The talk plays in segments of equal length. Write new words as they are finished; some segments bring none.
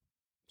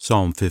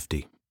Psalm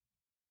 50.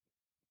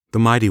 The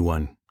Mighty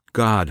One,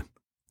 God,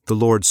 the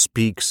Lord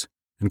speaks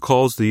and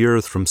calls the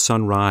earth from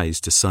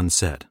sunrise to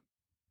sunset.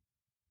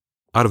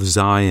 Out of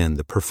Zion,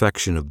 the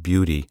perfection of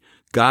beauty,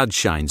 God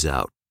shines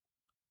out.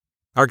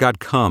 Our God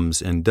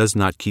comes and does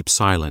not keep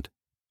silent.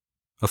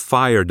 A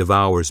fire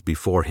devours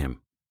before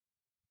him.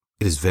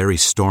 It is very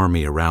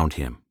stormy around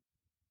him.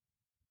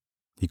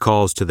 He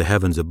calls to the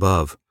heavens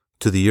above,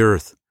 to the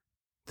earth,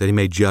 that he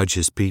may judge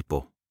his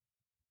people.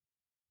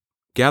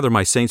 Gather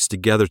my saints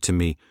together to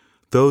me,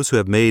 those who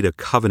have made a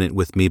covenant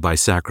with me by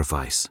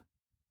sacrifice.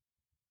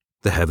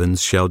 The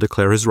heavens shall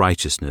declare his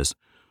righteousness,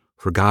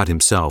 for God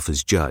himself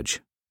is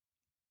judge.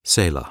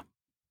 Selah.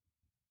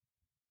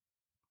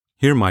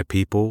 Hear my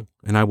people,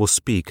 and I will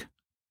speak.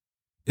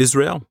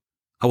 Israel,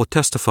 I will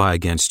testify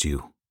against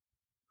you.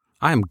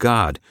 I am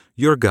God,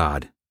 your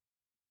God.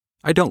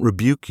 I don't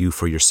rebuke you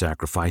for your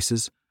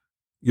sacrifices.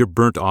 Your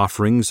burnt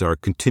offerings are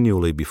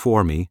continually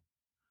before me.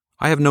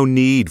 I have no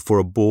need for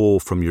a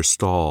bull from your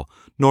stall,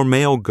 nor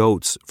male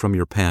goats from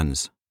your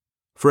pens.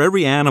 For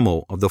every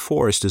animal of the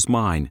forest is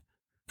mine,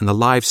 and the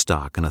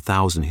livestock on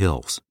 1,000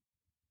 hills.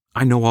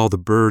 I know all the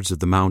birds of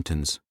the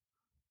mountains.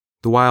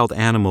 The wild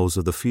animals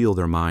of the field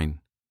are mine.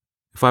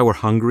 If I were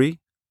hungry,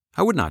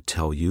 I would not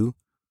tell you,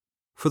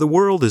 for the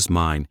world is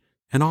mine,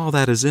 and all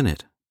that is in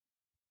it.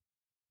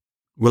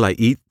 Will I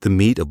eat the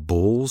meat of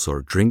bulls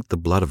or drink the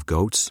blood of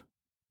goats?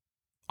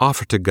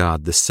 Offer to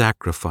God the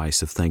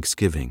sacrifice of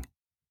thanksgiving.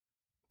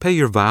 Pay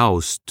your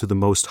vows to the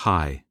Most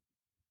High.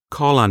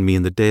 Call on me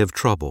in the day of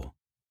trouble.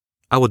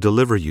 I will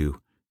deliver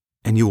you,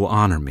 and you will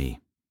honor me.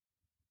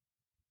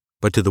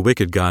 But to the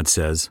wicked God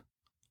says,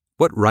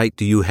 What right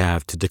do you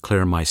have to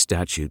declare my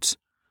statutes,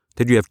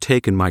 that you have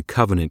taken my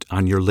covenant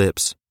on your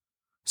lips,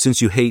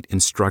 since you hate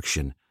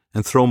instruction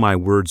and throw my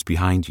words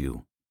behind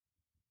you?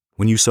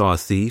 When you saw a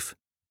thief,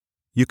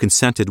 you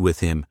consented with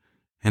him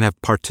and have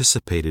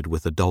participated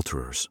with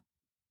adulterers.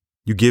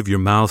 You give your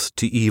mouth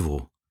to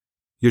evil.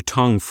 Your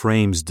tongue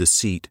frames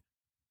deceit.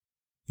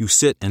 You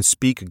sit and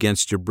speak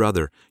against your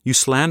brother. You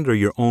slander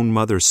your own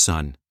mother's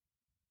son.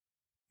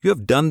 You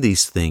have done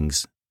these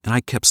things, and I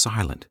kept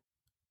silent.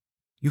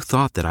 You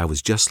thought that I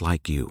was just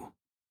like you.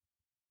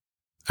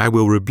 I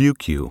will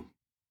rebuke you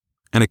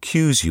and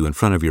accuse you in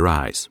front of your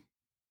eyes.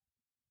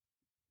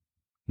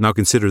 Now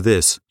consider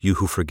this, you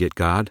who forget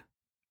God,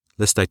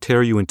 lest I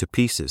tear you into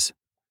pieces,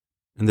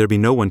 and there be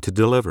no one to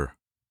deliver.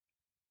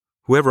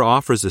 Whoever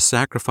offers a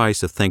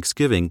sacrifice of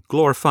thanksgiving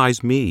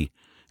glorifies me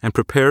and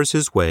prepares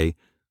his way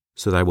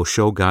so that I will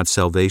show God's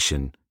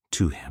salvation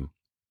to him.